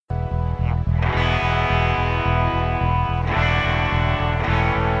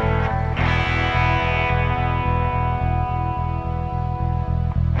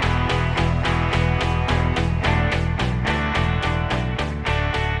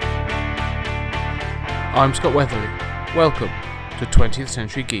I'm Scott Weatherly. Welcome to 20th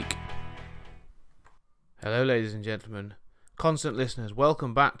Century Geek. Hello, ladies and gentlemen. Constant listeners,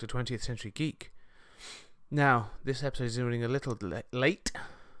 welcome back to 20th Century Geek. Now, this episode is running a little late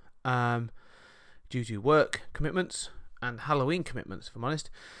due to work commitments and Halloween commitments, if I'm honest.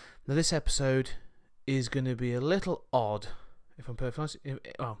 Now, this episode is going to be a little odd, if I'm perfectly honest.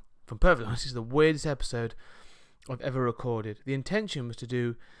 Well, if I'm perfectly honest, it's the weirdest episode I've ever recorded. The intention was to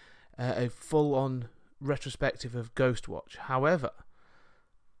do a full-on retrospective of Ghostwatch. However,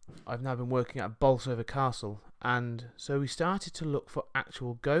 I've now been working at Bolsover Castle, and so we started to look for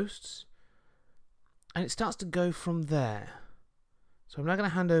actual ghosts, and it starts to go from there. So I'm now going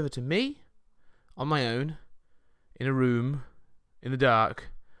to hand over to me, on my own, in a room, in the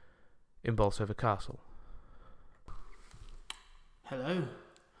dark, in Bolsover Castle. Hello,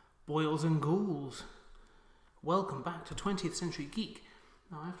 boils and ghouls. Welcome back to 20th Century Geek.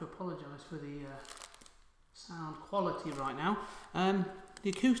 Now I have to apologise for the sound quality right now. The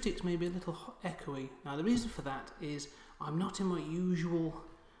acoustics may be a little echoey. Now the reason for that is I'm not in my usual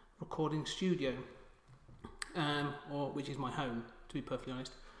recording studio, which is my home, to be perfectly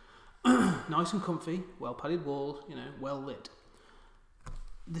honest. Nice and comfy, well padded walls, well lit.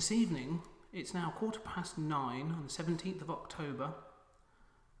 This evening, it's now 9:15 on the 17th of October,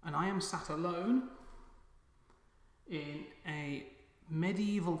 and I am sat alone in a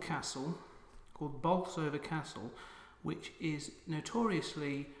medieval castle called Bolsover Castle, which is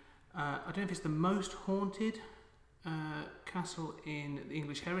notoriously, I don't know if it's the most haunted castle in the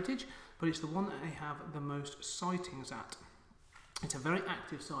English heritage, but it's the one that they have the most sightings at. It's a very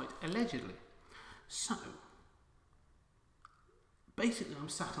active site, allegedly. So, basically I'm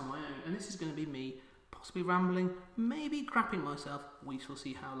sat on my own, and this is going to be me possibly rambling, maybe crapping myself. We shall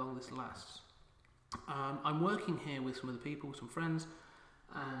see how long this lasts. I'm working here with some of the people, some friends,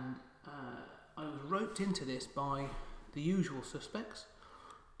 and I was roped into this by the usual suspects.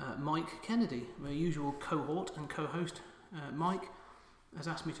 Mike Kennedy, my usual cohort and co-host, Mike, has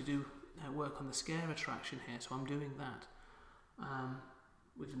asked me to do work on the scare attraction here, so I'm doing that.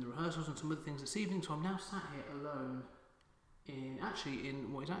 We've done the rehearsals and some other things this evening, so I'm now sat here alone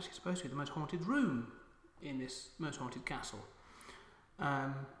in what is actually supposed to be the most haunted room in this most haunted castle.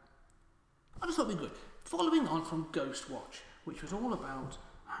 I just thought it'd be good. Following on from Ghostwatch, which was all about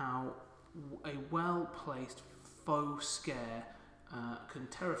how a well-placed faux scare can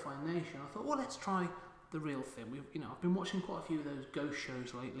terrify a nation, I thought, well, let's try the real thing. I've been watching quite a few of those ghost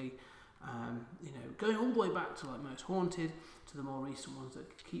shows lately. Going all the way back to like Most Haunted to the more recent ones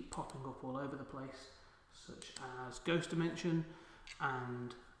that keep popping up all over the place, such as Ghost Dimension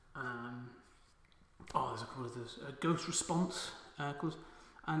and there's a couple of others, Ghost Response,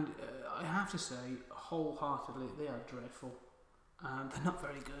 and I have to say, wholeheartedly, they are dreadful. They're not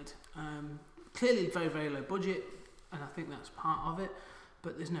very good. Clearly very, very low budget, and I think that's part of it,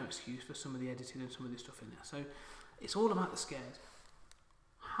 but there's no excuse for some of the editing and some of the stuff in there. So it's all about the scared.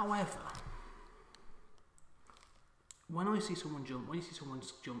 However, when I see someone jump, when you see someone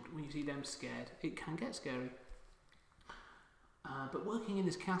jumped, when you see them scared, it can get scary. But working in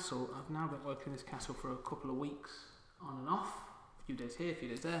this castle, I've now been working in this castle for a couple of weeks, on and off, a few days here, a few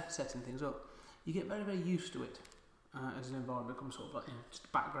days there, setting things up. You get very, very used to it as an environment becomes sort of like just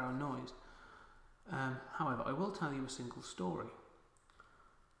background noise. However, I will tell you a single story.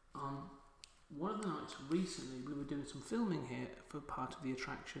 One of the nights recently, we were doing some filming here for part of the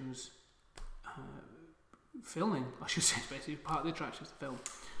attractions. Filming, I should say, basically part of the attractions to film.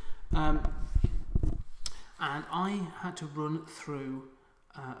 And I had to run through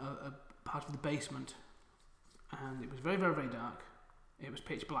a part of the basement, and it was very, very, very dark. It was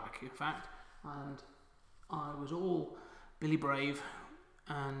pitch black, in fact, and I was all Billy Brave,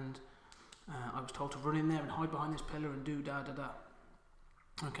 and I was told to run in there and hide behind this pillar and do da-da-da.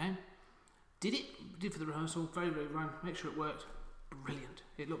 Okay. Did for the rehearsal, very, very ran, make sure it worked. Brilliant.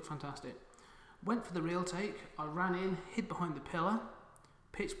 It looked fantastic. Went for the real take. I ran in, hid behind the pillar,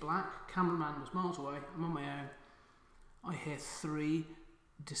 pitch black, cameraman was miles away, I'm on my own. I hear 3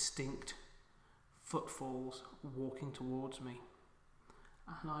 distinct footfalls walking towards me.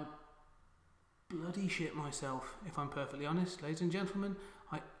 And I bloody shit myself, if I'm perfectly honest, ladies and gentlemen.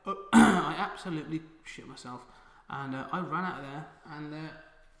 I absolutely shit myself. And I ran out of there, and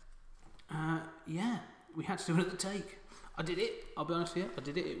we had to do another take. I did it, I'll be honest with you, I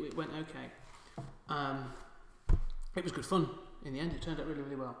did it, it went okay. It was good fun in the end, it turned out really,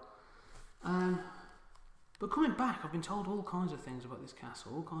 really well. But coming back, I've been told all kinds of things about this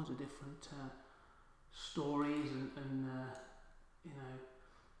castle, all kinds of different stories and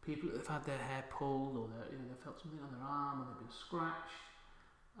people that have had their hair pulled, or they've felt something on their arm, or they've been scratched.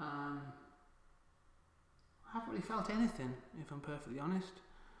 I haven't really felt anything, if I'm perfectly honest.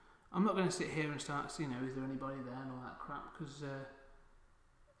 I'm not going to sit here and start, is there anybody there and all that crap, because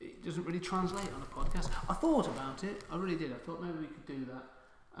it doesn't really translate on a podcast. I thought about it, I really did. I thought maybe we could do that,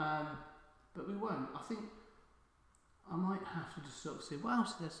 but we won't. I think I might have to just sort of say, what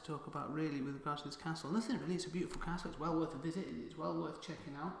else is there to talk about really with regards to this castle? Nothing really. It's a beautiful castle. It's well worth a visit. It's well worth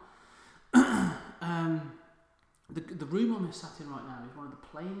checking out. The room I'm sat in right now is one of the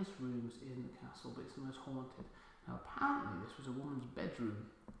plainest rooms in the castle, but it's the most haunted. Now, apparently, this was a woman's bedroom,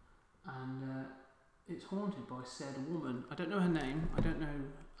 and it's haunted by said woman. I don't know her name. I don't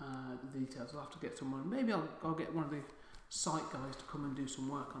know the details. I'll have to get someone. Maybe I'll get one of the site guys to come and do some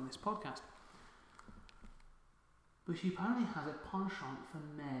work on this podcast. But she apparently has a penchant for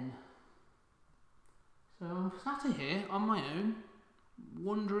men. So I'm sat here on my own,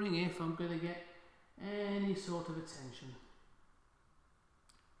 wondering if I'm going to get any sort of attention.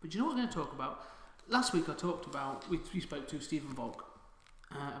 But do you know what we're going to talk about? Last week I talked about, we spoke to Stephen Volk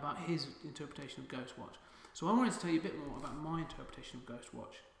about his interpretation of Ghostwatch. So I wanted to tell you a bit more about my interpretation of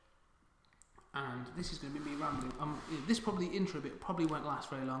Ghostwatch. And this is going to be me rambling. This intro bit probably won't last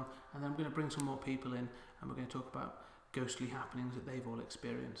very long, and then I'm going to bring some more people in, and we're going to talk about ghostly happenings that they've all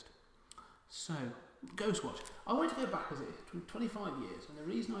experienced. So, Ghostwatch. I wanted to go back 25 years, and the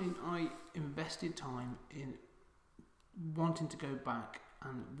reason I invested time in wanting to go back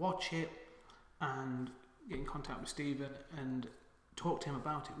and watch it and get in contact with Stephen and talk to him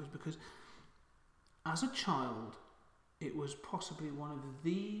about it was because as a child, it was possibly one of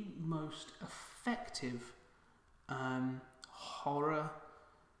the most effective horror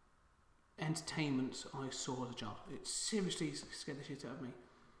entertainments I saw as a child. It seriously scared the shit out of me.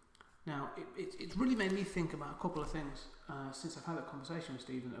 Now, it really made me think about a couple of things since I've had that conversation with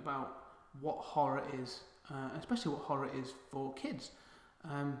Stephen about what horror is, especially what horror is for kids.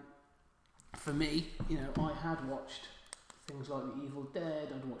 For me, I had watched things like The Evil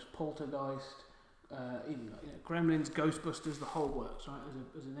Dead, I'd watched Poltergeist, even Gremlins, Ghostbusters, the whole works, right?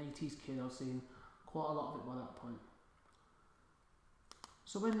 As an 80s kid, I've seen quite a lot of it by that point.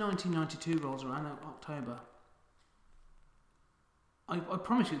 So when 1992 rolls around, October, I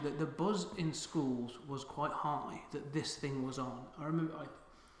promise you that the buzz in schools was quite high that this thing was on. I remember,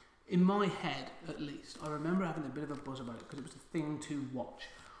 in my head at least, I remember having a bit of a buzz about it because it was a thing to watch.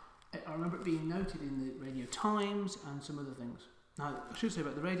 I remember it being noted in the Radio Times and some other things. Now, I should say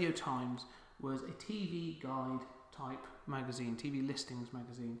about the Radio Times was a TV guide type magazine, TV listings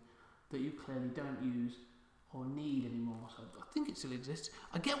magazine, that you clearly don't use or need anymore. So I think it still exists.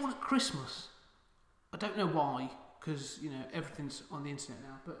 I get one at Christmas. I don't know why, because everything's on the internet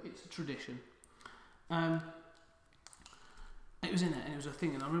now, but it's a tradition. It was in there, and it was a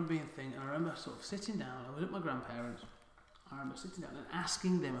thing, and I remember being a thing, and I remember sort of sitting down. I was at my grandparents. I remember sitting down and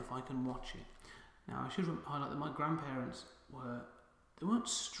asking them if I can watch it. Now, I should highlight that my grandparents weren't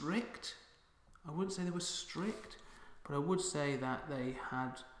strict. I wouldn't say they were strict, but I would say that they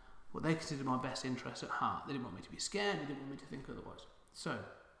had what they considered my best interests at heart. They didn't want me to be scared. They didn't want me to think otherwise. So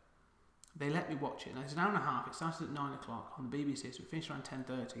they let me watch it. And it's an hour and a half. It started at 9 o'clock on the BBC, so it finished around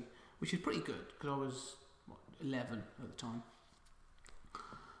 10:30, which is pretty good because I was 11 at the time.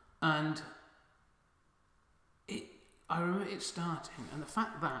 And I remember it starting, and the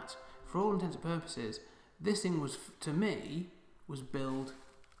fact that, for all intents and purposes, this thing was, to me, was billed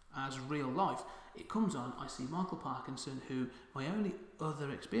as real life. It comes on, I see Michael Parkinson, who my only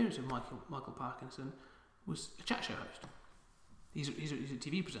other experience of Michael Parkinson was a chat show host. He's a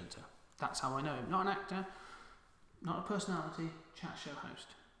TV presenter. That's how I know him. Not an actor, not a personality, chat show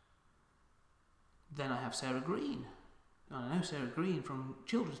host. Then I have Sarah Green. I know Sarah Green from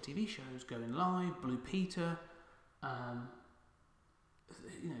children's TV shows, Going Live, Blue Peter,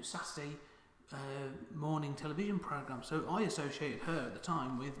 Saturday morning television programmes. So I associated her at the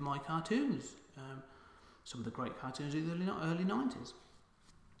time with my cartoons, some of the great cartoons of the early 90s.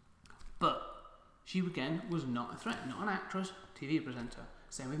 But she again was not a threat, not an actress, TV presenter.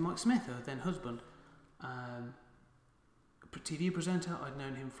 Same with Mike Smith, her then husband, TV presenter. I'd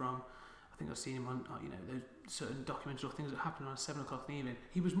known him from, I think I've seen him on those certain documentaries or things that happened around 7 o'clock in the evening.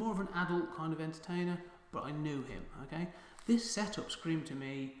 He was more of an adult kind of entertainer, but I knew him. Okay, this setup screamed to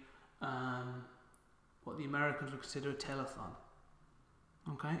me what the Americans would consider a telethon.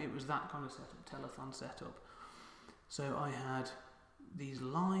 Okay, it was that kind of setup, telethon setup. So I had these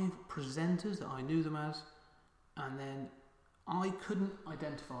live presenters that I knew them as, and then I couldn't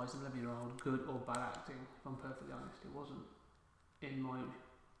identify as an 11-year-old good or bad acting, if I'm perfectly honest. It wasn't in my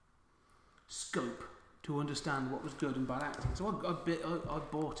scope to understand what was good and bad acting. So I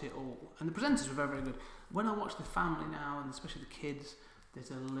bought it all. And the presenters were very, very good. When I watch the family now, and especially the kids,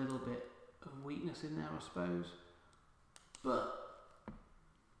 there's a little bit of weakness in there, I suppose. But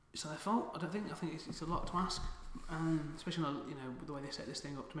it's their fault. I think it's a lot to ask, especially with the way they set this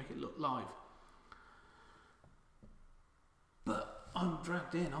thing up to make it look live. But I'm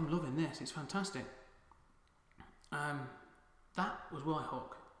dragged in. I'm loving this. It's fantastic. That was why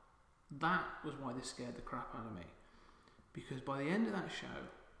Hook. That was why this scared the crap out of me. Because by the end of that show,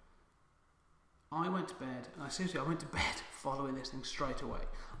 I went to bed, and I went to bed following this thing straight away.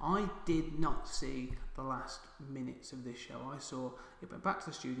 I did not see the last minutes of this show. I saw it went back to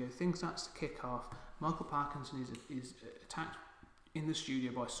the studio, things starts to kick off, Michael Parkinson is attacked in the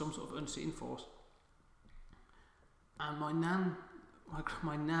studio by some sort of unseen force, and my nan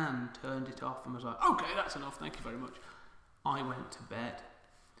turned it off and was like, okay, that's enough, thank you very much. I went to bed.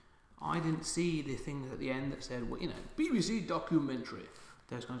 I didn't see the things at the end that said, well, BBC documentary,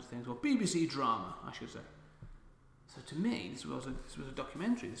 those kinds of things, or BBC drama, I should say. So to me, this was a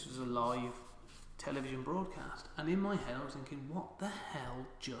documentary. This was a live television broadcast, and in my head, I was thinking, what the hell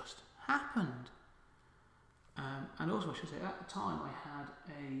just happened? And also, I should say, at the time, I had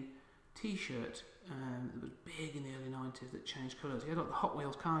a T-shirt that was big in the early 90s that changed colours. He had like the Hot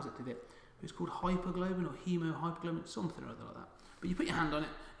Wheels cars that did it. It was called Hyperglobin or Hemo Hyperglobin, something or other like that. But you put your hand on it,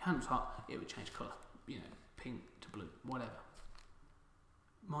 your hand was hot, it would change colour. Pink to blue, whatever.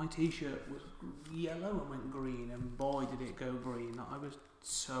 My T-shirt was yellow and went green, and boy did it go green. I was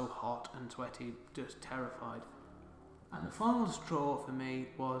so hot and sweaty, just terrified. And the final straw for me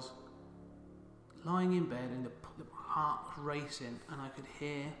was lying in bed, and the heart was racing, and I could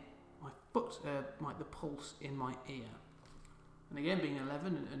hear the pulse in my ear. And again, being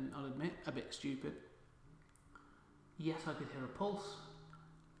 11, and I'll admit, a bit stupid, yes, I could hear a pulse.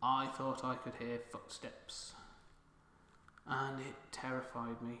 I thought I could hear footsteps. And it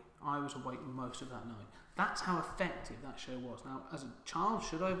terrified me. I was awake most of that night. That's how effective that show was. Now, as a child,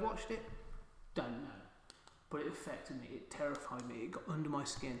 should I have watched it? Don't know. But it affected me. It terrified me. It got under my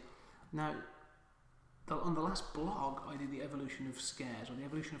skin. Now, on the last blog, I did the evolution of scares, or the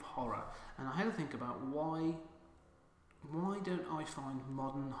evolution of horror. And I had to think about why don't I find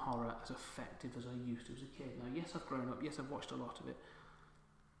modern horror as effective as I used to as a kid? Now, yes, I've grown up. Yes, I've watched a lot of it.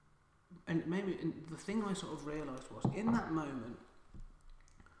 And the thing I sort of realised was, in that moment,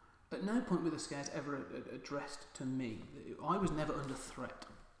 at no point were the scares ever addressed to me. I was never under threat,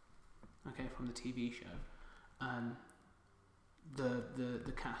 okay, from the TV show.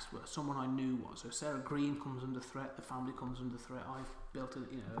 The cast were someone I knew was. So Sarah Green comes under threat, the family comes under threat. I've built a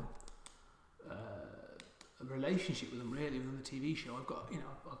relationship with them, really, within the TV show. I've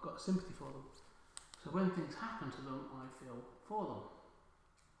got sympathy for them. So when things happen to them, I feel for them.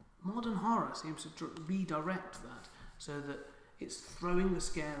 Modern horror seems to redirect that so that it's throwing the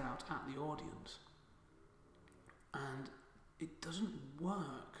scare out at the audience. And it doesn't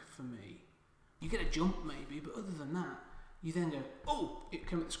work for me. You get a jump maybe, but other than that, you then go, oh, it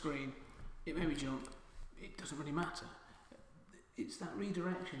came at the screen, it made me jump, it doesn't really matter. It's that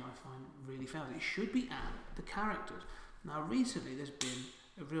redirection I find really fails. It should be at the characters. Now recently there's been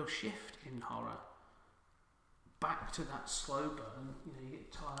a real shift in horror back to that slow burn. You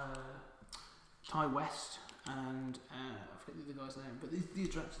get Ty West and I forget the guy's name, but these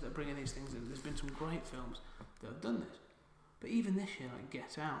directors that are bringing these things in, there's been some great films that have done this. But even this year, like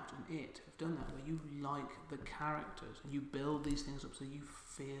Get Out and It have done that, where you like the characters and you build these things up so you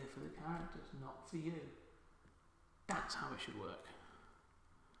fear for the characters, not for you. That's how it should work.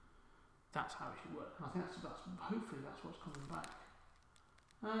 That's how it should work. And I think that's hopefully that's what's coming back.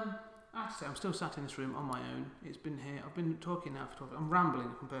 I have to say, I'm still sat in this room on my own. It's been here. I've been talking now for 12. I'm rambling,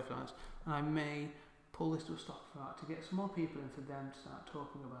 if I'm perfectly honest. And I may pull this to a stop for that to get some more people in for them to start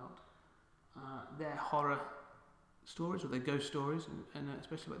talking about their horror stories or their ghost stories, and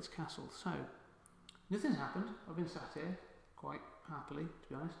especially about this castle. So, nothing's happened. I've been sat here quite happily, to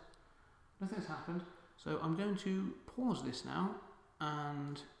be honest. Nothing's happened. So I'm going to pause this now,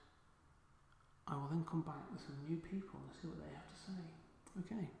 and I will then come back with some new people and see what they have to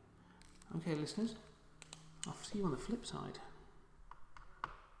say. Okay, listeners, I'll see you on the flip side.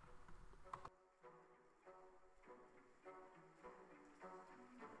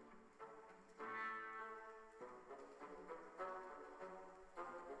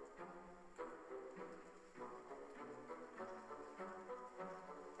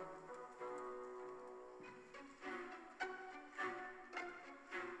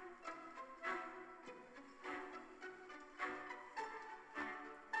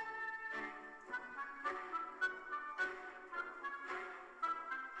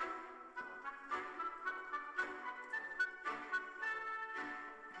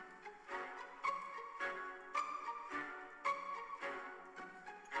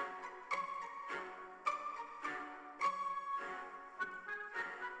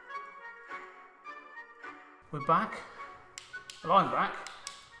 We're back. Well, I'm back,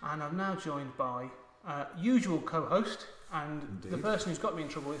 and I'm now joined by usual co-host and Indeed. the person who's got me in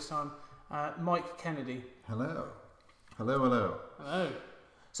trouble this time, Mike Kennedy. Hello. Hello. Hello.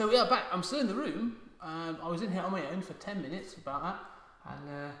 So we are back. I'm still in the room. I was in here on my own for 10 minutes about that,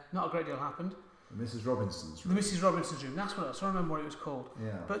 and not a great deal happened. Mrs. Robinson's The room. Mrs. Robinson's room. That's what I was trying to remember what it was called.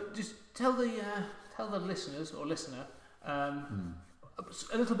 Yeah. But just tell the listeners or listener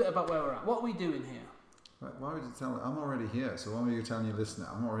a little bit about where we're at. What are we doing here? Why would you tell? I'm already here, so why are you telling your listener?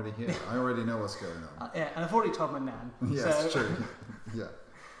 I'm already here. I already know what's going on. Yeah, and I've already told my nan. Yes, so true. Yeah.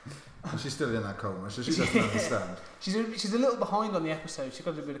 And she's still in that coma, so she doesn't understand. She's a little behind on the episode. She's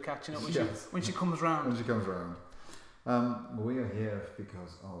got to do a bit of catching up when she comes round. When she comes round. We are here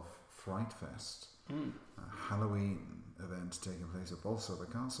because of Fright Fest, a Halloween event taking place at Bolsover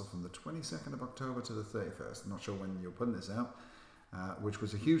Castle from the 22nd of October to the 31st. I'm not sure when you're putting this out, which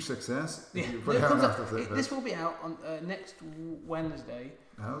was a huge success. Yeah, You put it out after the 31st. this will be out on next Wednesday.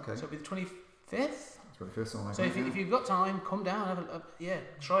 Oh, okay. So it'll be the 25th. 25th, something like So that. if you've got time, come down.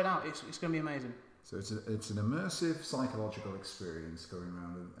 Try it out. It's going to be amazing. So it's an immersive psychological experience going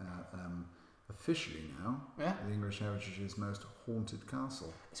around officially now. Yeah. The English Heritage's most haunted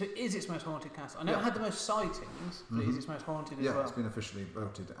castle. So it is its most haunted castle. I know it had the most sightings, but it is its most haunted as Yeah, well. it's been officially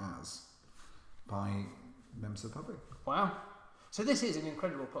voted as by members of the public. Wow. So this is an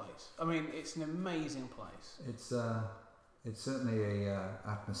incredible place. I mean, it's an amazing place. It's certainly a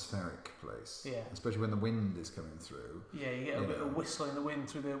atmospheric place. Yeah. Especially when the wind is coming through. Yeah, you get a bit of whistle in the wind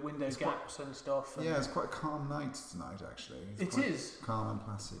through the window gaps and stuff. And Yeah, it's quite a calm night tonight, actually. It is. Calm and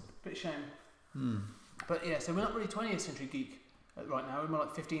placid. Bit shame. But yeah, so we're not really 20th century geek right now. We're more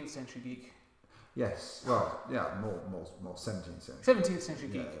like 15th century geek. Yes. Well, yeah, more 17th century. 17th century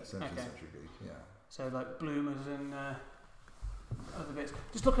geek. Yeah, 17th century geek. Yeah. So like bloomers and other bits.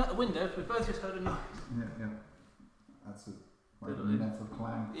 Just looking out the window, we both just heard a noise. Yeah. That's a metal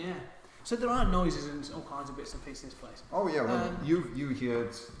clang. Yeah. So there are noises and all kinds of bits and pieces in this place. Oh yeah, well you heard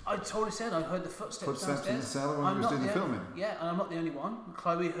I totally said I heard the footsteps in the downstairs. cellar when we was doing the filming. Yeah, and I'm not the only one.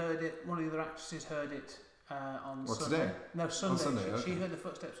 Chloe heard it. One of the other actresses heard it on Sunday. Today? No, Sunday. Sunday, She okay. heard the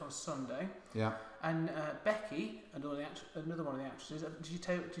footsteps on Sunday. Yeah. And Becky, another one of the actresses,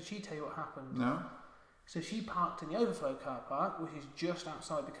 did she tell you what happened? No. So she parked in the overflow car park, which is just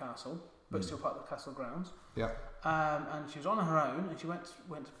outside the castle, but still part of the castle grounds. Yeah. And she was on her own, and she went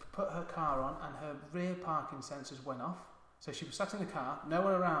to put her car on, and her rear parking sensors went off. So she was sat in the car, no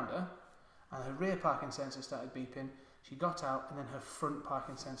one around her, and her rear parking sensors started beeping. She got out, and then her front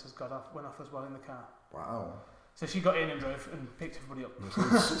parking sensors went off as well in the car. Wow. So she got in and drove and picked everybody up.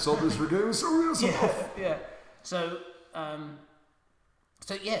 So this reduce. Yeah. So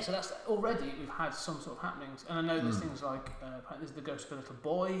that's already we've had some sort of happenings, and I know there's things like apparently there's the ghost of a little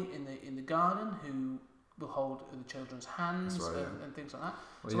boy in the garden who will hold the children's hands and things like that.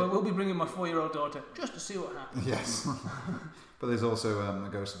 Well, so I will be bringing my 4-year-old daughter just to see what happens. Yes. But there's also a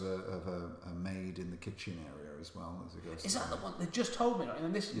ghost of a maid in the kitchen area as well. There's a ghost. Is that the one they just told me? Right,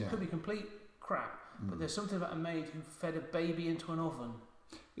 and this could be complete crap. But there's something about a maid who fed a baby into an oven.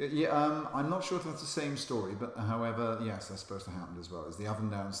 Yeah, I'm not sure if that's the same story, but however, yes, that's supposed to happen as well. Is the oven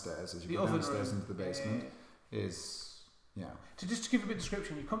downstairs as you go downstairs into the basement is. So just to give you a bit of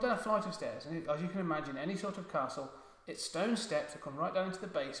description, you come down a flight of stairs, and as you can imagine, any sort of castle, it's stone steps that come right down into the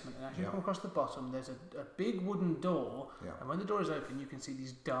basement, and as you come across the bottom, there's a big wooden door, and when the door is open, you can see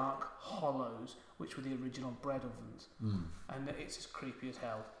these dark hollows, which were the original bread ovens, and it's as creepy as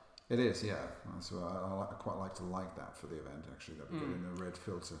hell. It is, yeah. So I quite like that for the event, actually, that we get in a red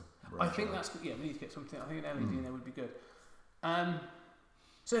filter. I think that's, we need to get something, I think an LED in there would be good.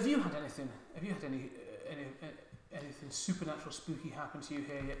 So have you had anything supernatural spooky happen to you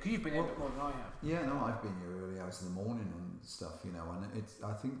here yet? Because you've been here a bit more than I have. Yeah, no, I've been here early hours in the morning and stuff, and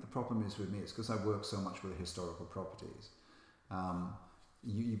I think the problem is with me, it's because I work so much with historical properties.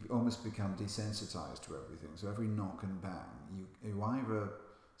 You almost become desensitized to everything. So every knock and bang, you either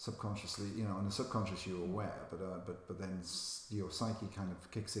subconsciously, on the subconscious you're aware, but then your psyche kind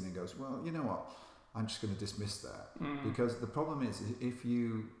of kicks in and goes, well, you know what, I'm just going to dismiss that. Because the problem is, if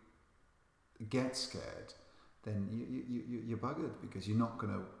you get scared, then you're buggered, because you're not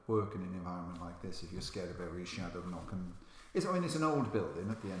going to work in an environment like this if you're scared of every shadow knock. And it's an old building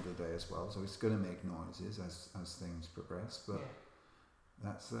at the end of the day as well, so it's going to make noises as things progress, but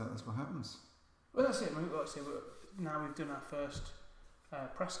that's what happens. Well, that's it. Now we've done our first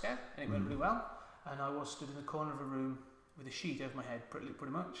press scare, and it went really well, and I was stood in the corner of a room with a sheet over my head pretty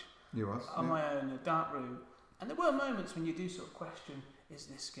much. You was? On my own, in a dark room, and there were moments when you do sort of question, is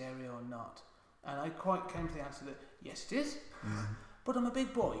this scary or not? And I quite came to the answer that yes, it is. But I'm a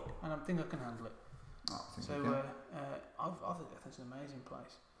big boy, and I think I can handle it. Oh, I think So you can. I think it's an amazing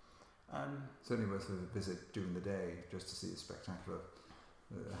place. Certainly worth a visit during the day just to see the spectacular,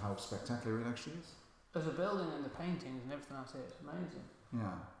 how spectacular it actually is. There's a building and the paintings and everything else here. It's amazing.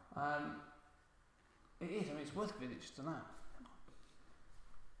 Yeah. It is. I mean, it's worth a visit just on that.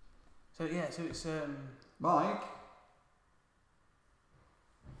 So yeah. So it's Mike.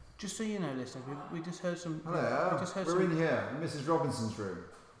 just so you know, listeners, we just heard some. Hello. We just heard We're some. in here, in Mrs. Robinson's room.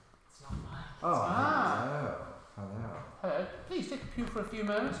 It's not mine. Oh, Ah. hello. Hello. Please take a pew for a few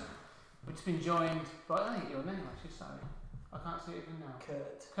moments. We've just been joined by. I think your name actually. Sorry, I can't see it even now.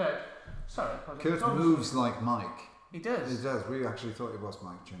 Kurt. Sorry. Kurt moves like Mike. He does. He does. We actually thought it was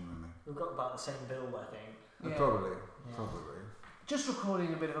Mike genuinely. We've got about the same build, I think. Yeah. Probably. Yeah. Probably. Just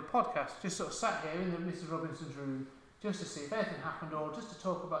recording a bit of a podcast. Just sort of sat here in the Mrs. Robinson's room, just to see if anything happened or just to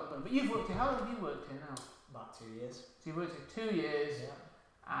talk about the. But you've worked here. How long have you worked here now? About 2 years. So you've worked here 2 years.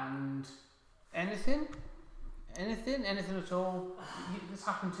 Yeah. And anything at all that's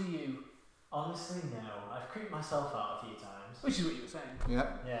happened to you? Honestly, no. I've creeped myself out a few times. Which is what you were saying. Yeah.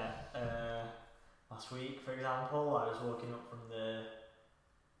 Yeah. Last week, for example, I was walking up from the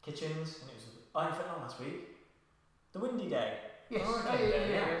kitchens and it was. Oh, in fact, not last week. The windy day. Yes. Oh, Oh,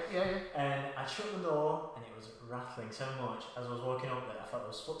 okay, yeah. And I shut the door and it was rattling so much as I was walking up that I felt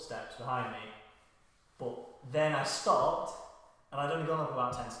those footsteps behind me. But then I stopped and I'd only gone up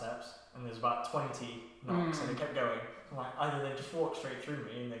about 10 steps and there's about 20 knocks and it kept going. I'm like, either they just walked straight through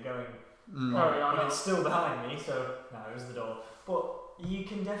me and they're going, but it's still behind me, so no, it was the door. But you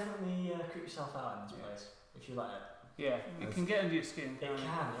can definitely creep yourself out in this place if you let it. Yeah, it can get under your skin. It can,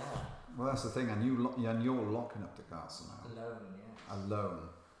 yeah. Well, that's the thing, and you're locking up the castle now. Alone, yeah. Alone.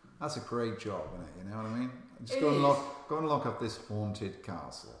 That's a great job, isn't it? You know what I mean? Just It go and is. go and lock up this haunted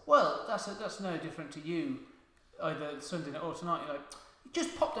castle. Well, that's no different to you. Either Sunday night or tonight, you're like, you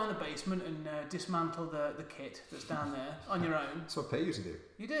just pop down the basement and dismantle the kit that's down there on your own. That's what I pay you to do.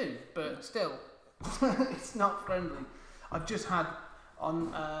 You do, but still, it's not friendly. I've just had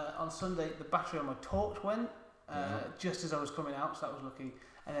on Sunday the battery on my torch went just as I was coming out, so that was lucky.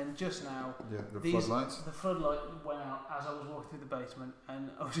 And then just now, Yeah, the floodlights. the floodlight went out as I was walking through the basement, and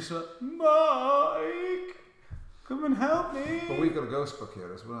I was just like, Mike, come and help me. But we've got a ghost book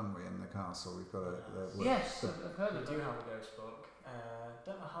here as well, haven't we, in the castle? We've got a Yes, I've heard We of do that. have a ghost book.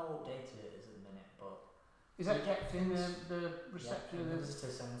 Don't know how updated it is at the minute, but Is that kept in the reception yeah, in the of the...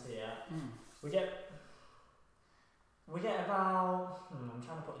 visitor centre, yeah. Mm. We get about. I'm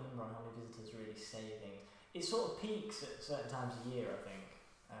trying to put a number on how many visitors really say things. It sort of peaks at certain times of year, I think,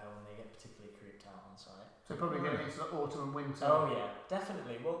 when they get particularly creeped out on site. So probably going into the autumn and winter. Oh yeah,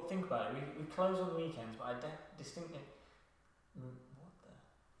 definitely. Well, think about it. We close on weekends, but I distinctly. What the?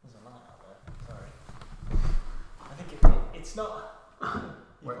 There's a light out there. Sorry. I think it's not.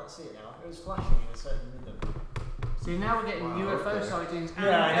 You Wait. can't see it now. It was flashing in a certain rhythm. See, now we're getting Wow, UFO okay. sightings and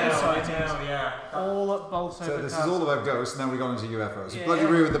Yeah, I know. ghost sightings. Yeah. All at Bolsover So this is Castle. all about ghosts, and now we've gone into UFOs. Yeah. You bloody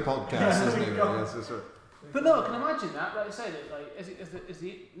ruined the podcast, isn't it? We've Really? gone- Yes, that's right. But no, I can imagine that. Like I say, that like as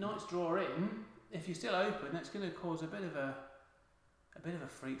the nights draw in, if you're still open, that's going to cause a bit of a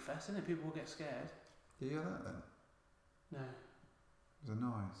freak fest, isn't it? People will get scared. Do you hear that then? No. There's a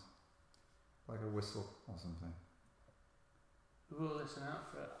noise. Like a whistle or something. We will listen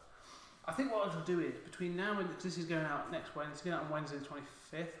out for it. I think what I'll do is between now and because this is going out next Wednesday, it's going out on Wednesday the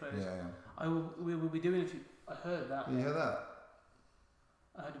 25th. Yeah. We will be doing. I heard that. Do you hear that?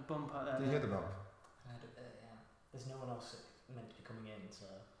 I heard a bump out there. Do you hear the bump? I heard it there, yeah. There's no one else meant to be coming in, so.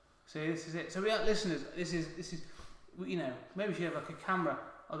 See, this is it. So we are listeners. This is you know, maybe if you have like a camera,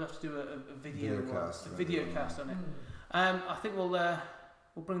 I'll have to do a video cast on it. I think we'll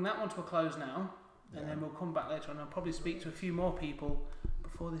bring that one to a close now, and then we'll come back later on. I'll probably speak to a few more people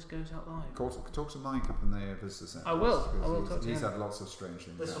before this goes out live. Talk to Mike up in the visitor centre. I will because talk to he's him. had lots of strange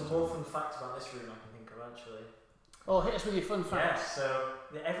things. There's some happen. more fun facts about this room I can think of, actually. Oh, hit us with your fun Yeah, facts. so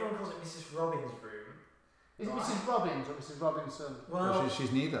everyone calls it Mrs. Robin's room. Is it Mrs. Robbins or Mrs. Robinson? Well,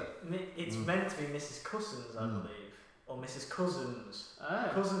 she's neither. it's meant to be Mrs. Cousins, I believe, or Mrs. Cousins. Oh.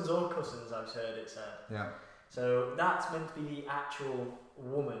 Cousins or Cousins, I've heard it said. Yeah. So that's meant to be the actual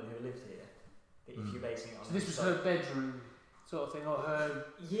woman who lived here. If you're basing it on. So this was her bedroom sort of thing, or her...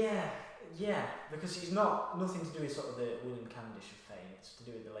 Yeah, because she's nothing to do with sort of the William Cavendish of fame. It's to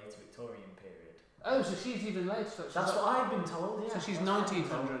do with the later Victorian period. Oh, so she's even later. So she's That's like- what I've been told. Yeah. So she's That's what I've been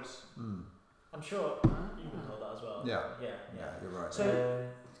told. 1900s. I'm sure Ah. you've been told that as well. Yeah. Yeah. You're right. So-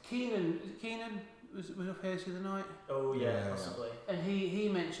 Keenan was up here the other night, Oh yeah, Yeah. possibly. and he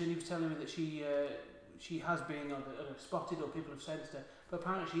mentioned, he was telling me that she has been spotted, or people have sensed her, but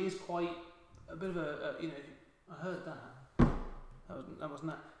apparently she is quite a bit of a you know, I heard that. That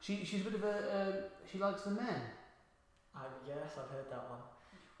wasn't that. She's a bit of a. She likes the men. Yes, I've heard that one.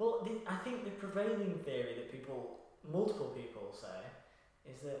 Well, I think the prevailing theory that multiple people say,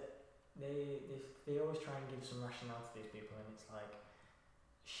 is that they always try and give some rationale to these people, and it's like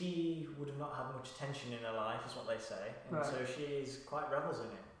she would have not had much attention in her life, is what they say, and so she quite revels in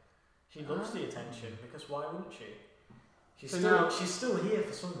it. She loves the attention because why wouldn't she? She's still here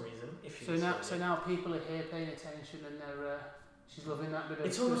for some reason. So now people are here paying attention, and she's loving that bit of.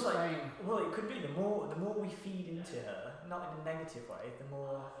 It's almost like fame. Well, it could be the more we feed into her, not in a negative way, the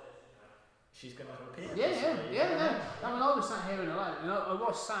more she's going to appear. Yeah. I mean, I was sat here in a light. I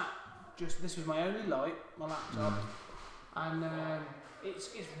was sat. This was my only light, my laptop, and it's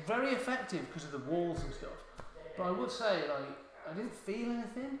very effective because of the walls and stuff. But I would say, like, I didn't feel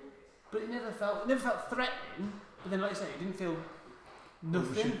anything, but it never felt threatening. But then, like I say, it didn't feel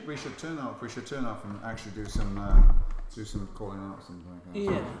nothing. We should turn off and actually do some calling out or something like that.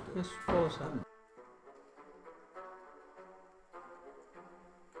 Yeah, let's pause that.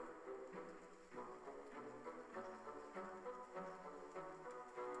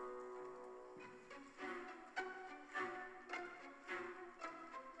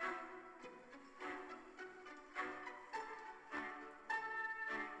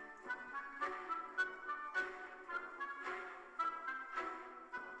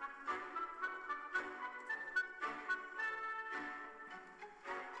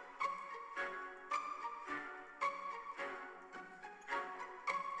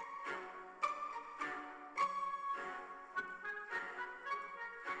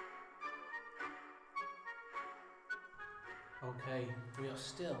 Okay, we are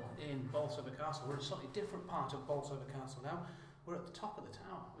still in Bolsover Castle. We're in a slightly different part of Bolsover Castle now. We're at the top of the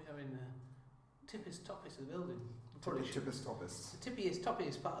tower. We are in the toppiest of the building. Toppiest. The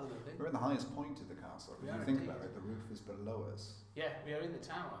toppiest part of the building. We're at the highest point of the castle. If you think about it, the roof is below us. Yeah, we are in the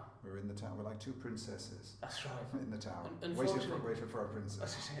tower. We're in the tower. We're like two princesses. That's right. In the tower. Unfortunately, waiting for our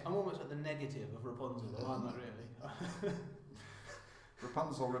princess. I'm almost at the negative of Rapunzel, am I really?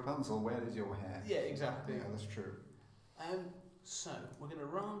 Rapunzel, where is your hair? Yeah, exactly. Yeah, that's true. So we're going to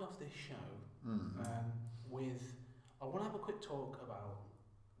round off this show with. I want to have a quick talk about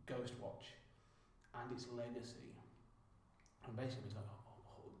Ghostwatch and its legacy, and basically it's like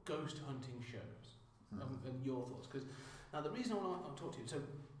ghost hunting shows and your thoughts. Because now the reason I want to talk to you, so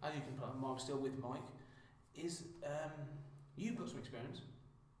as you can tell, I'm still with Mike, is you've got some experience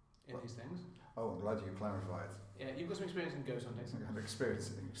in these things. Oh, I'm glad you clarified. Yeah, you've got some experience in ghost hunting. I have experience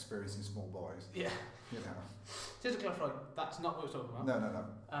in small boys. Yeah. You know. Just to clarify, that's not what we're talking about.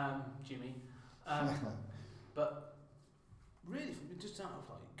 No. Jimmy. But really, just out of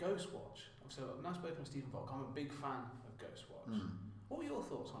like Ghostwatch. So I've now spoken to Stephen Falk. I'm a big fan of Ghostwatch. What were your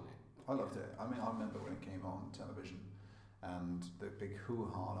thoughts on it? I loved it. I mean, I remember when it came on television, and the big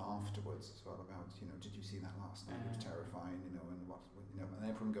hoo-ha afterwards as well about, did you see that last night? It was terrifying, and and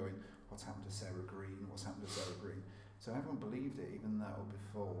everyone going, what's happened to Sarah Green? What's happened to Sarah Green? So everyone believed it, even though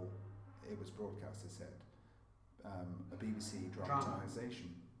before it was broadcast, it said a BBC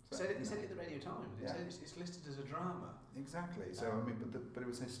dramatisation. So it said it at the Radio Times. It said it's listed as a drama. Exactly. So I mean, but it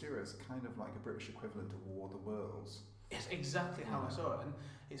was hysteria. It's kind of like a British equivalent of War of the Worlds. It's exactly how I saw it, and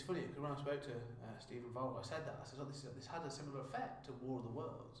it's funny because when I spoke to Stephen Volk, I said that. I said, "Oh, this had a similar effect to War of the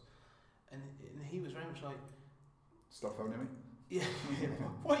Worlds," and he was very much like, "Stop phoning me." Yeah.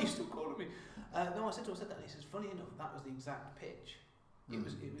 Why are you still calling me? No, I said that. And he says, funny enough, that was the exact pitch. It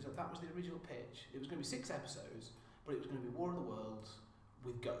was that was the original pitch. It was going to be 6 episodes, but it was going to be War of the Worlds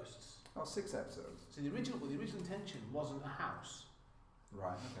with ghosts. Oh, 6 episodes. So the original intention wasn't a house.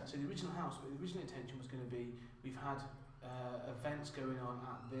 Right. Okay. So the original intention was going to be, we've had events going on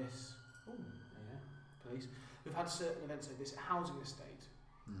at this. Oh, yeah, police. We've had certain events at this housing estate.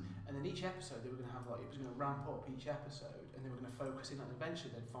 And then each episode they were going to have it was going to ramp up each episode, and they were going to focus in on.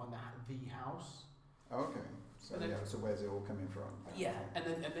 Eventually, they'd find the house. Okay. So so where's it all coming from? Yeah, and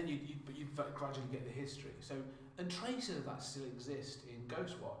then you gradually get the history. So and traces of that still exist in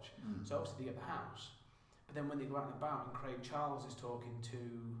Ghostwatch. So obviously they get the house, but then when they go out and about, and Craig Charles is talking to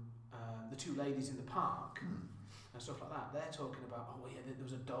the 2 ladies in the park and stuff like that, they're talking about there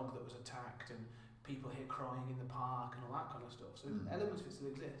was a dog that was attacked and people here crying in the park and all that kind of stuff. So elements of it still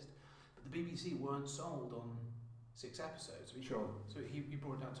exist, but the BBC weren't sold on 6 episodes. So he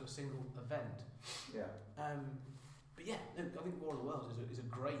brought it down to a single event. Yeah. But yeah, I think War of the Worlds is a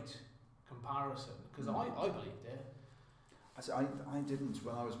great comparison because I believed it. I didn't,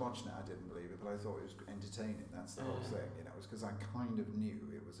 when I was watching it, I didn't believe it, but I thought it was entertaining. That's the whole thing, It was because I kind of knew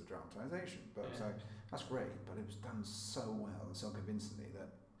it was a dramatisation, but it was like, that's great, but it was done so well and so convincingly that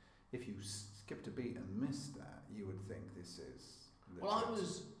if you skipped a beat and missed that, you would think this is Well, I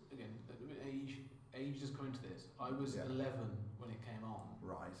was, again, age just coming to this. I was 11 when it came on.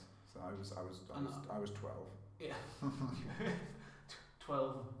 Right. So I was 12. Yeah.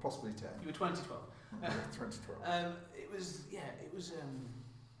 12. Possibly 10. You were 2012. 2012.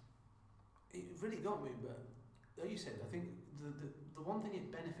 It really got me, but like you said, I think the one thing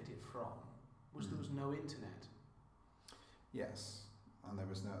it benefited from was there was no internet. Yes, and there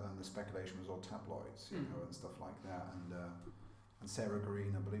was no, and the speculation was all tabloids, and stuff like that, and Sarah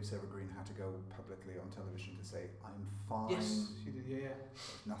Green, I believe Sarah Green had to go publicly on television to say, "I'm fine." Yes, she did. Yeah.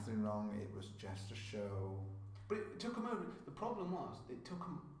 There's nothing wrong. It was just a show. But it took them over. The problem was it took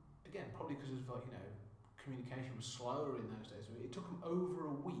them again, probably because of communication was slower in those days. It took them over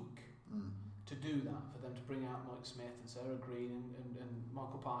a week to do that, for them to bring out Mike Smith and Sarah Green and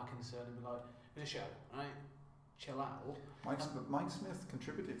Michael Parkinson and be like, "It's a show, right? Chill out." Mike Smith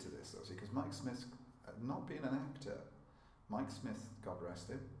contributed to this, though, because Mike Smith, not being an actor, Mike Smith, God rest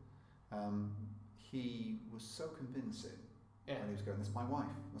him, he was so convincing when he was going, that's my wife,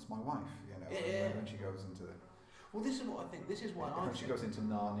 when she goes into the... Well, this is what I think, this is why when she goes into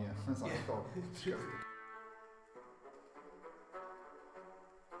Narnia, it's like, oh, she goes...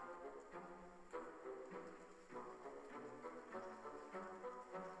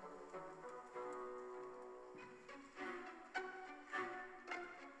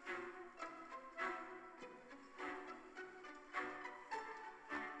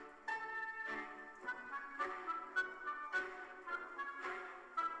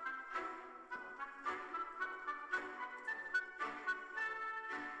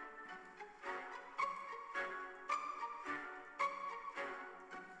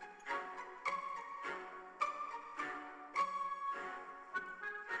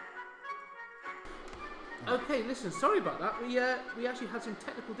 Okay, listen, sorry about that. We actually had some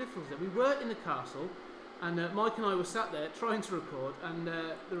technical difficulties. We were in the castle, and Mike and I were sat there trying to record, and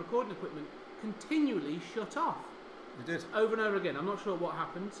the recording equipment continually shut off. You did? Over and over again. I'm not sure what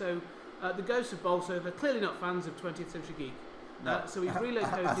happened. So the ghosts of Bolsover, clearly not fans of 20th Century Geek. No. So we've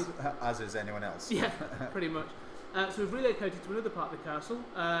relocated... as is anyone else. Yeah, pretty much. So we've relocated to another part of the castle,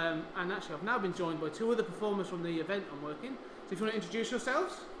 and actually I've now been joined by two other performers from the event I'm working. So if you want to introduce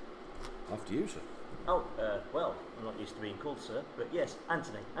yourselves? After you, sir. Oh, well, I'm not used to being called sir, but yes,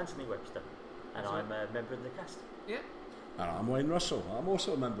 Anthony Webster, and I'm a member of the cast. Yeah. And I'm Wayne Russell. I'm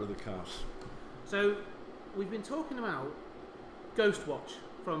also a member of the cast. So we've been talking about Ghostwatch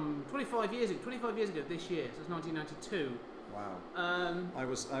from 25 years ago this year, so it's 1992. Wow. I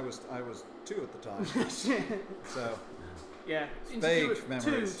was 2 at the time. So yeah, vague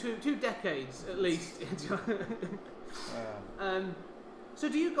memories. Two decades at least. So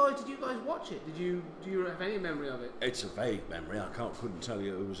did you guys watch it? Do you have any memory of it? It's a vague memory. I couldn't tell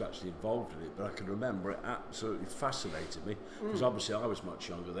you who was actually involved in it, but I can remember it absolutely fascinated me, because obviously I was much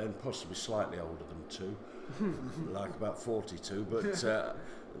younger then, possibly slightly older than 2, like about 42, but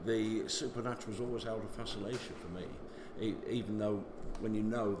the supernatural has always held a fascination for me, even though when you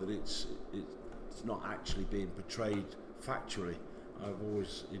know that it's not actually being portrayed factually. I've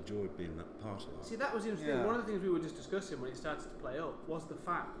always enjoyed being that part of that. See, that was interesting. Yeah. One of the things we were just discussing when it started to play up was the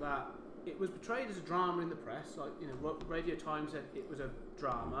fact that it was portrayed as a drama in the press. Like, Radio Times said it was a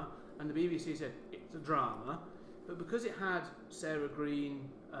drama, and the BBC said it's a drama. But because it had Sarah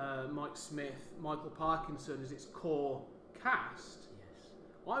Green, Mike Smith, Michael Parkinson as its core cast,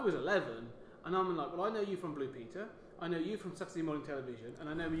 I was 11, and I'm like, well, I know you from Blue Peter, I know you from Saturday Morning Television, and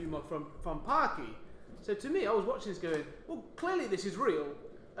I know you from Parky. So to me, I was watching this going, well, clearly this is real.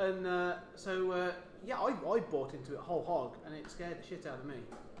 And I bought into it whole hog, and it scared the shit out of me.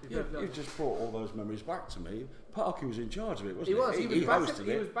 You just brought all those memories back to me. Parky was in charge of it, wasn't he? He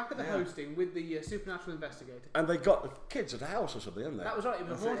was back at the hosting with the supernatural investigator. And they got the kids at the house or something, didn't they? That was right. It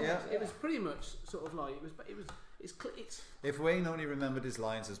was it was pretty much sort of like it's. If Wayne only remembered his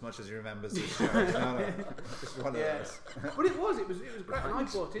lines as much as he remembers his show, it's one of those. But it was great, and I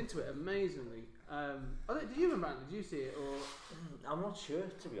bought into it amazingly. Did you remember it? Did you see it? Or I'm not sure,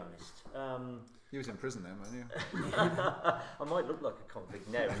 to be honest. You was in prison then, weren't you? I might look like a convict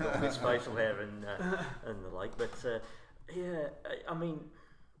now with all this facial hair and the like, but I mean,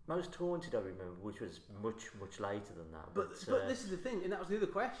 Most Haunted I remember, which was much later than that. But this is the thing, and that was the other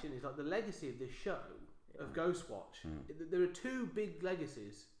question: is like the legacy of this show of Ghostwatch. There are two big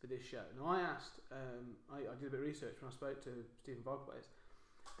legacies for this show. Now I asked, I did a bit of research when I spoke to Stephen Bogways.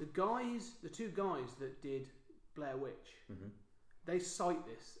 The two guys that did Blair Witch, they cite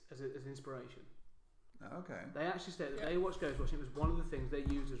this as an inspiration. Okay. They actually said that they watched Ghostwatch, and it was one of the things they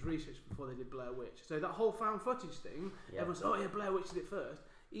used as research before they did Blair Witch. So that whole found footage thing, everyone said, oh yeah, Blair Witch did it first.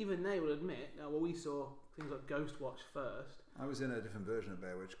 even they will admit, well, we saw things like Ghostwatch first. I was in a different version of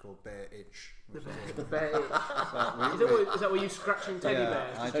Bear Witch called Bear Itch. The bear itch. Is that where you scratching teddy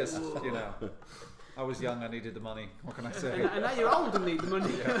bears? I just, I was young, I needed the money. What can I say? And now you're old and need the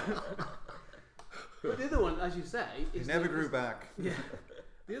money. But the other one, as you say, is never grew back. Yeah.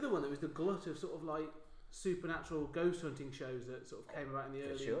 The other one that was the glut of sort of like supernatural ghost hunting shows that sort of came about in the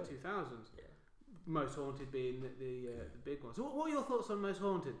early 2000s. Yeah. Most Haunted being the big one. So what are your thoughts on Most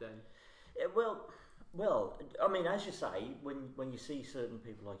Haunted then? Well, I mean, as you say, when you see certain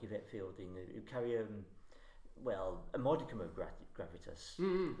people like Yvette Fielding who carry a modicum of gravitas,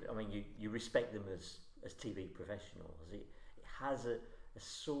 I mean, you respect them as TV professionals. It has a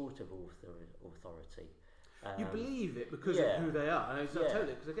sort of authority. You believe it because of who they are. And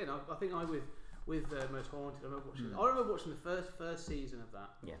totally, because again, I think with Most Haunted, I remember watching the first season of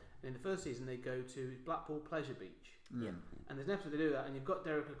that. Yeah. And in the first season, they go to Blackpool Pleasure Beach. Yeah. And there's an episode they do that, and you've got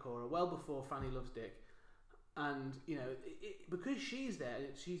Derek Acora well before Fanny Loves Dick, and because she's there,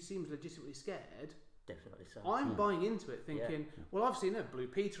 she seems legitimately scared. Definitely so. I'm buying into it, thinking, well, I've seen her Blue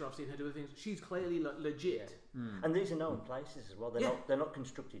Peter, I've seen her do other things. She's clearly legit. Yeah. And these are known places as well. They're not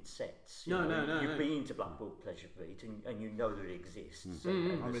constructed sets. No. You've been to Blackpool Pleasure Beach and you know that it exists. I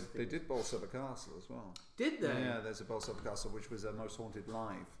mean, they did Bolsover Castle as well. Did they? Yeah, there's a Bolsover Castle which was Most Haunted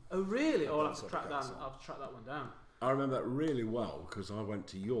live. Oh, really? I'll have to track that one down. I remember that really well because I went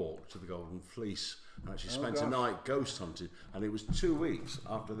to York to the Golden Fleece and actually spent a night ghost hunting, and it was 2 weeks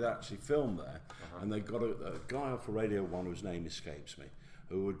after they actually filmed there, and they got a guy off of Radio 1 whose name escapes me,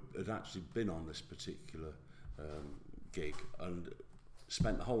 who had actually been on this particular gig and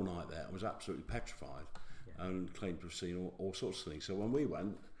spent the whole night there and was absolutely petrified and claimed to have seen all sorts of things. So when we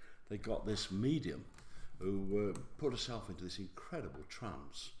went, they got this medium who put herself into this incredible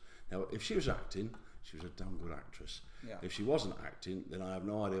trance. Now, if she was acting, she was a damn good actress. Yeah. If she wasn't acting, then I have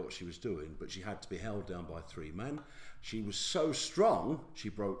no idea what she was doing, but she had to be held down by 3 men. She was so strong, she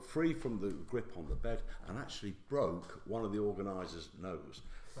broke free from the grip on the bed and actually broke one of the organisers' nose.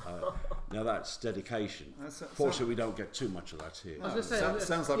 Now that's dedication. Fortunately, we don't get too much of that here.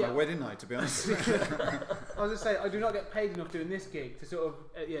 Sounds like my wedding night, to be honest. I was going to say, I do not get paid enough doing this gig to sort of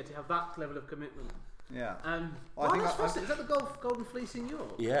to have that level of commitment. Yeah. Is that the Golden Fleece in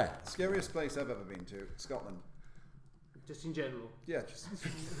York? Yeah. Scariest place I've ever been to, Scotland. Just in general? Yeah, just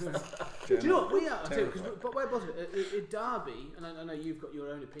Do you know what we are? But where was it? At Derby, and I know you've got your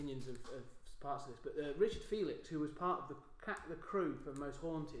own opinions of parts of this, but Richard Felix, who was part of the crew for Most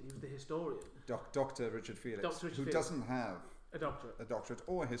Haunted, he was the historian. Dr. Richard Felix, who doesn't have a doctorate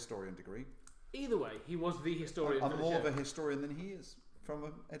or a historian degree. Either way, he was the historian. I'm more of a historian than he is, from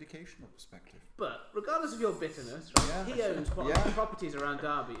an educational perspective. But regardless of your bitterness, right, he owns quite a lot of properties around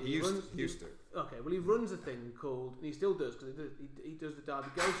Derby. He used to. Okay, well, he runs a thing called, and he still does, because he does the Derby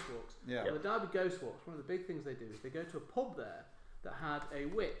Ghost Walks. Yeah. Well, the Derby Ghost Walks, one of the big things they do is they go to a pub there that had a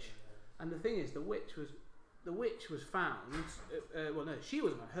witch, and the thing is, the witch was found. She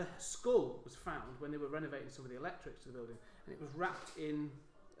wasn't found. Her skull was found when they were renovating some of the electrics to the building, and it was wrapped in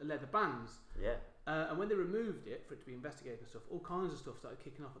leather bands. Yeah. And when they removed it for it to be investigated and stuff, all kinds of stuff started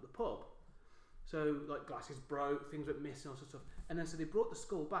kicking off at the pub. So, like, glasses broke, things went missing, all sorts of stuff. And then so they brought the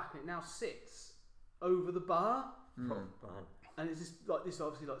skull back, and it now sits over the bar. And it's this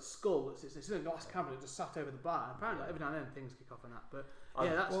obviously like skull that sits. It's in a glass cabinet just sat over the bar. And apparently, every now and then things kick off on that. But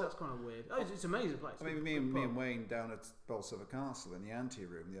that's kind of weird. It's an amazing place. I mean, me and Wayne down at Bolsover Castle in the ante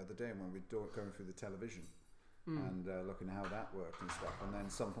room the other day when we were going through the television and looking at how that worked and stuff. And then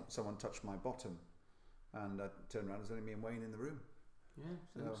someone touched my bottom. And I turned around, there's only me and Wayne in the room. Yeah,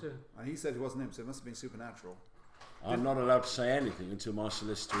 and he said it wasn't him, so it must have been supernatural. I'm not allowed to say anything until my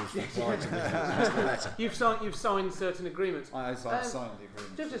solicitor has replied to the letter. You've signed certain agreements. I signed the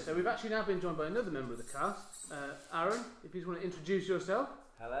agreement. Just so we've actually now been joined by another member of the cast, Aaron. If you just want to introduce yourself.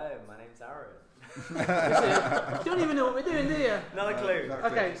 Hello, my name's Aaron. You don't even know what we're doing, do you? Not a clue.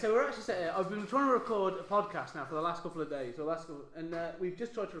 Exactly. Okay, so we're actually sitting here. I've been trying to record a podcast now for the last couple of days, and we've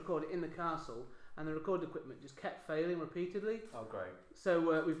just tried to record it in the castle. And the recording equipment just kept failing repeatedly. Oh, great.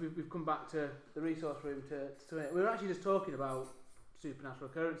 So we've come back to the resource room to it. We were actually just talking about supernatural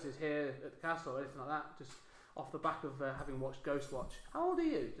occurrences here at the castle or anything like that, just off the back of having watched Ghostwatch. How old are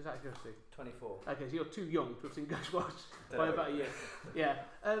you? Just out of curiosity. 24. Okay, so you're too young to have seen Ghostwatch by about a year. Yeah.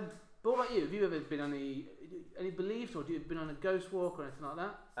 But what about you? Have you ever been on any beliefs, or have you been on a ghost walk or anything like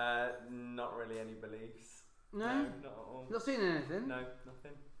that? Not really any beliefs. No? No, not at all. Not seen anything? No,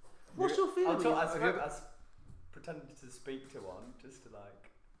 nothing. What's your feeling? I pretended to speak to one just to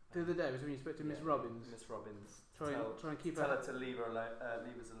like. The other day was when you spoke to Miss Robbins. Miss Robbins. Try and keep tell her to leave us alone.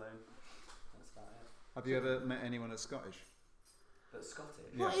 That's about it. Have you ever met anyone that's Scottish? But Scottish.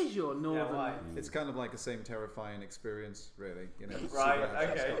 What is your northern? why? It's kind of like the same terrifying experience, really. You know. Right.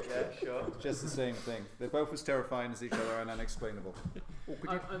 supernatural Okay. Scottish. Yeah. Sure. It's just the same thing. They're both as terrifying as each other and unexplainable.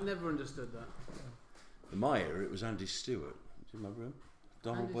 I've never understood that. In my era, it was Andy Stewart. Do you remember him?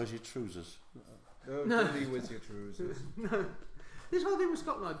 Donald, Andy- where's your trousers? Oh, No. Dilly with your trousers. No, this whole thing with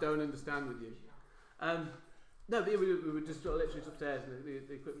Scotland I don't understand with you. No, but we were just literally upstairs and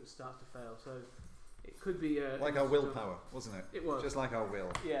the equipment starts to fail, so it could be Like our willpower, wasn't it? It was. Just like our will.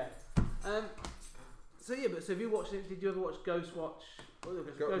 Yeah. So have you watched it? Did you ever watch Ghost Watch?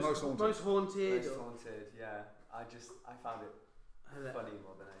 Most Haunted. Most Haunted. Most Haunted. Yeah. I found it funny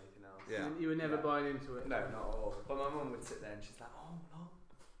more than anything else. Yeah. You were never Yeah. buying into it. No, not at all. But my mum would sit there and she's like, "Oh no,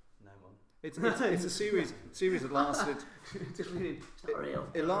 no, mum." It's a series that lasted. Just reading. It's not real.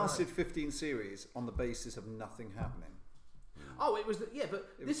 It lasted 15 series on the basis of nothing happening. Oh, it was but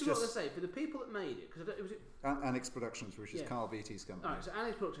It this was is what I just- say for the people that made it because it was. Annex Productions, which is Yeah. Carl Beatty's company. Alright, so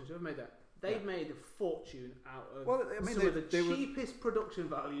Annex Productions, whoever made that, they've Yeah. made a fortune out of Well, I mean, some of the they were- cheapest production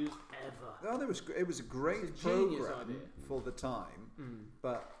values ever. Oh, it was a great It's a genius program idea. for the time,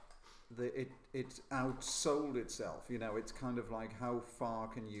 but it outsold itself. You know, it's kind of like how far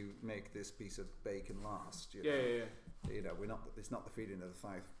can you make this piece of bacon last? You know? Yeah. You know, it's not the feeding of the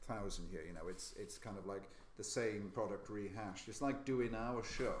 5,000 here. You know, it's kind of like the same product rehashed. It's like doing our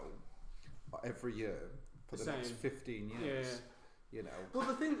show every year for the next Same. 15 years. Yeah. You know, Well,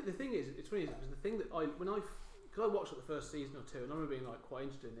 the thing is, it's funny because the thing that because I watched it the first season or two, and I remember being like quite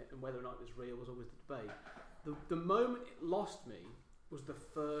interested in it, and whether or not it was real was always the debate. The moment it lost me was the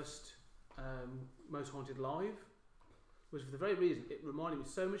first Most Haunted Live, was for the very reason it reminded me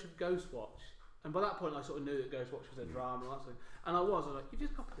so much of Ghost Watch. And by that point, I sort of knew that Ghost Watch was a drama and that sort of thing. And I was like, you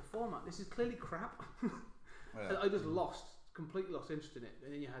just copied the format. This is clearly crap. And I just completely lost interest in it.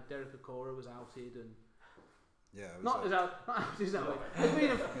 And then you had Derek Okora was outed and yeah. It was not as outed as that way. It's been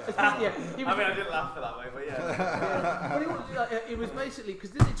he was, I mean, I didn't laugh for that way, but yeah. but it was basically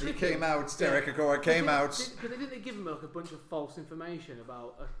because he came out. Derek Okora came out. because they didn't give him like a bunch of false information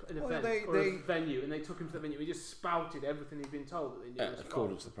about an Well, event or a venue, and they took him to the venue. He just spouted everything he'd been told that they knew. Was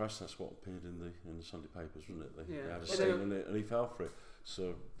According false. to the press, that's what appeared in the Sunday papers, wasn't it? They Yeah. had a Well, statement and he fell for it.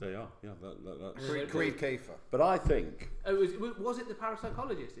 So they are, yeah. That's. Creed Kafer. But I think Was it the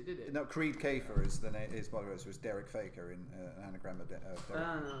parapsychologist who did it? No, Creed Kafer is the name. His brother was Derek Faker in an anagram of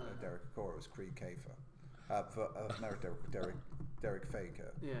Derek Okora was Creed Kafer. Derek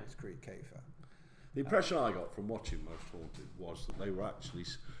Faker. Yeah. It's Creed Kafer. the impression I got from watching Most Haunted was that they were actually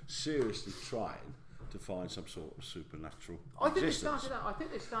seriously trying to find some sort of supernatural I think existence.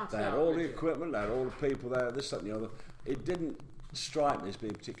 they started They had out all with the it. equipment, they had all the people there, this, that and the other. It didn't strike me as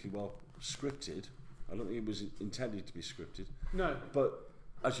being particularly well scripted. I don't think it was intended to be scripted. No. But,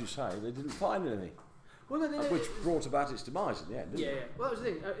 as you say, they didn't find anything. Well, no, Which brought about its demise in the end, didn't Yeah. it? Well, that was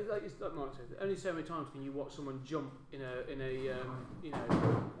the thing. It's like Mark said. Only so many times can you watch someone jump in a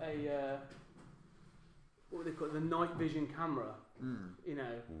what would they call it? The night vision camera. You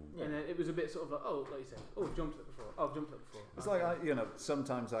know, and it was a bit sort of like, oh, like you said, oh, I've jumped that before. Oh, I've jumped that before. It's like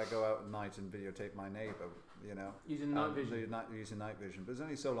sometimes I go out at night and videotape my neighbour. You know, Using night vision. Using night vision, but there's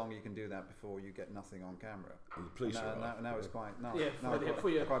only so long you can do that before you get nothing on camera. And the police And arrived. now it's quite now for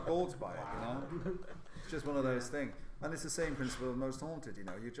you. quite bored by it. You know, it's just one of those things. And it's the same principle of Most Haunted. You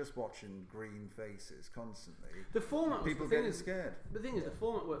know, you're just watching green faces constantly. The format. People the thing getting is, scared. The thing is, the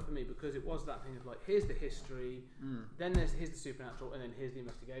format worked for me because it was that thing of like, here's the history, then here's the supernatural, and then here's the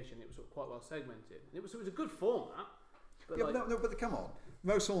investigation. It was sort of quite well segmented. And it was a good format. But Yeah, like, but come on.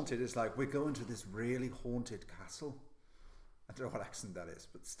 Most Haunted is like, we're going to this really haunted castle. I don't know what accent that is,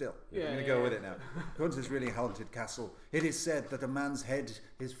 but still, we're going to go with it now. Going to this really haunted castle. It is said that a man's head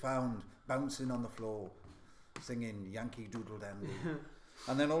is found bouncing on the floor, singing Yankee Doodle Dandy.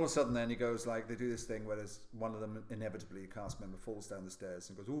 And then all of a sudden, then he goes like, they do this thing where there's one of them, inevitably, a cast member falls down the stairs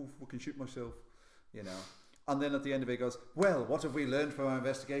and goes, "Oh, fucking shoot myself," you know. And then at the end of it, he goes, "Well, what have we learned from our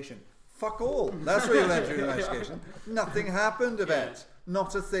investigation?" Fuck all. That's what you learned from your investigation. Nothing happened, Yvette.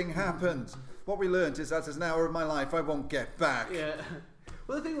 Not a thing happened. What we learned is that as an hour of my life I won't get back. yeah.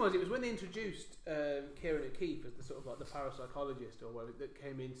 Well, the thing was, it was when they introduced Kieran O'Keefe as the sort of like the parapsychologist or whatever that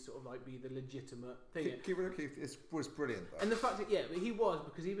came in to sort of like be the legitimate thing. Kieran O'Keefe was brilliant, though. And the fact that he was,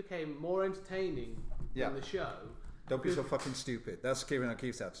 because he became more entertaining in the show. Don't be so fucking stupid. That's Kieran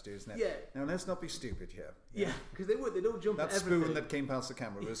O'Keefe's attitude, isn't it? Yeah. Now let's not be stupid here. Yeah, because they'd all jump That at everything. spoon that came past the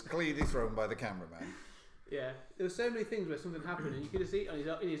camera was clearly thrown by the cameraman. Yeah, there were so many things where something happened and you could see it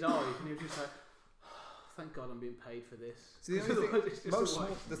in his eyes, and he was just like, "Thank God I'm being paid for this." See, the only Otherwise it's thing, just a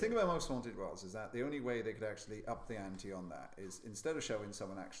waste. the thing about Most Haunted is that the only way they could actually up the ante on that is, instead of showing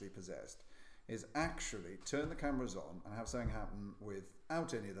someone actually possessed, is actually turn the cameras on and have something happen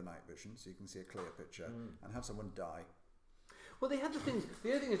without any of the night vision, so you can see a clear picture, and have someone die. Well, they had the things.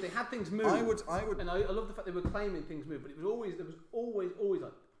 The other thing is they had things move. I would, and I love the fact they were claiming things move, but there was always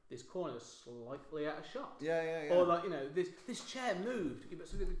like this corner was slightly out of shot. Yeah. Or like this chair moved, but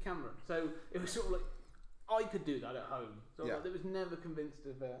so did the camera. So it was sort of like I could do that at home. So Yeah. like, I was never convinced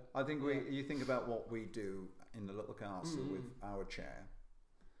of. I think you think about what we do in the little castle with our chair,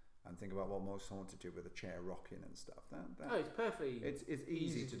 and think about what Most Haunted do with a chair rocking and stuff. It's perfectly. It's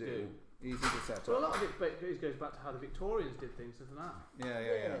easy to do, easy to set So a up. lot of it goes back to how the Victorians did things, doesn't that? Yeah.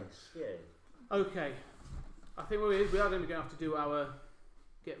 Yeah. Okay, I think we are going to have to do our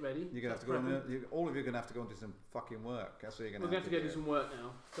get ready. You're gonna have to go. All of you are gonna have to go and do some fucking work. That's what you're gonna. We're going to have to go do some work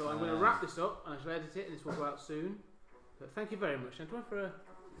now. So I'm going to wrap this up, and I shall edit it, and this will go out soon. But thank you very much, gentlemen, for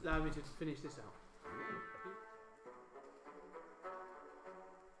allowing me to finish this out.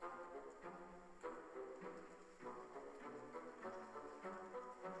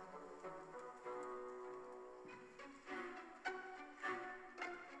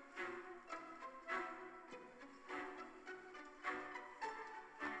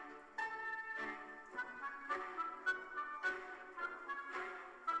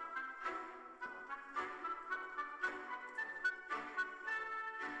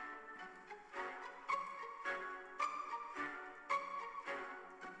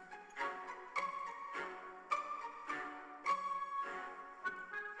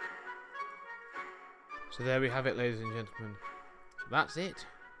 So there we have it, ladies and gentlemen. That's it.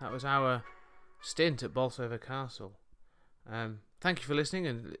 That was our stint at Bolsover Castle. Thank you for listening,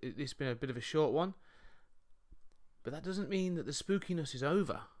 and it's been a bit of a short one. But that doesn't mean that the spookiness is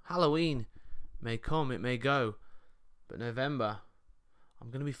over. Halloween may come, it may go. But November, I'm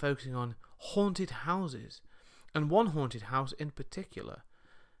going to be focusing on haunted houses. And one haunted house in particular.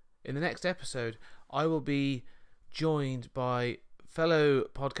 In the next episode, I will be joined by fellow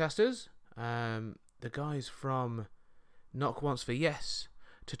podcasters, the guys from Knock Once for Yes,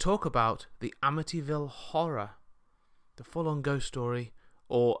 to talk about the Amityville Horror, the full-on ghost story,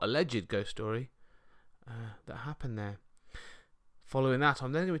 or alleged ghost story, that happened there. Following that,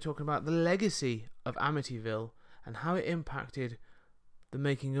 I'm then going to be talking about the legacy of Amityville and how it impacted the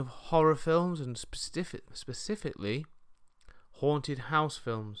making of horror films, and specifically haunted house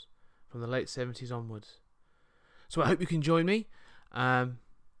films from the late 70s onwards. So I hope you can join me,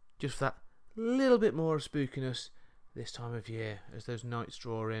 just for that little bit more of spookiness this time of year as those nights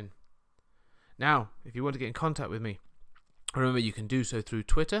draw in. Now, if you want to get in contact with me, remember you can do so through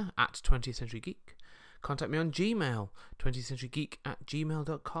Twitter at 20th Century Geek. Contact me on Gmail,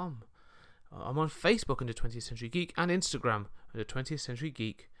 20thcenturygeek@gmail.com. I'm on Facebook under 20th Century Geek and Instagram under 20th Century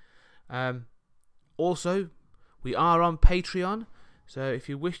Geek. Also, we are on Patreon, so if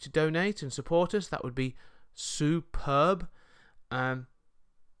you wish to donate and support us, that would be superb.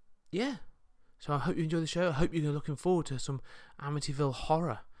 Yeah. So I hope you enjoy the show. I hope you're looking forward to some Amityville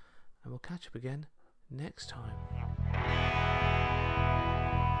horror. And we'll catch up again next time.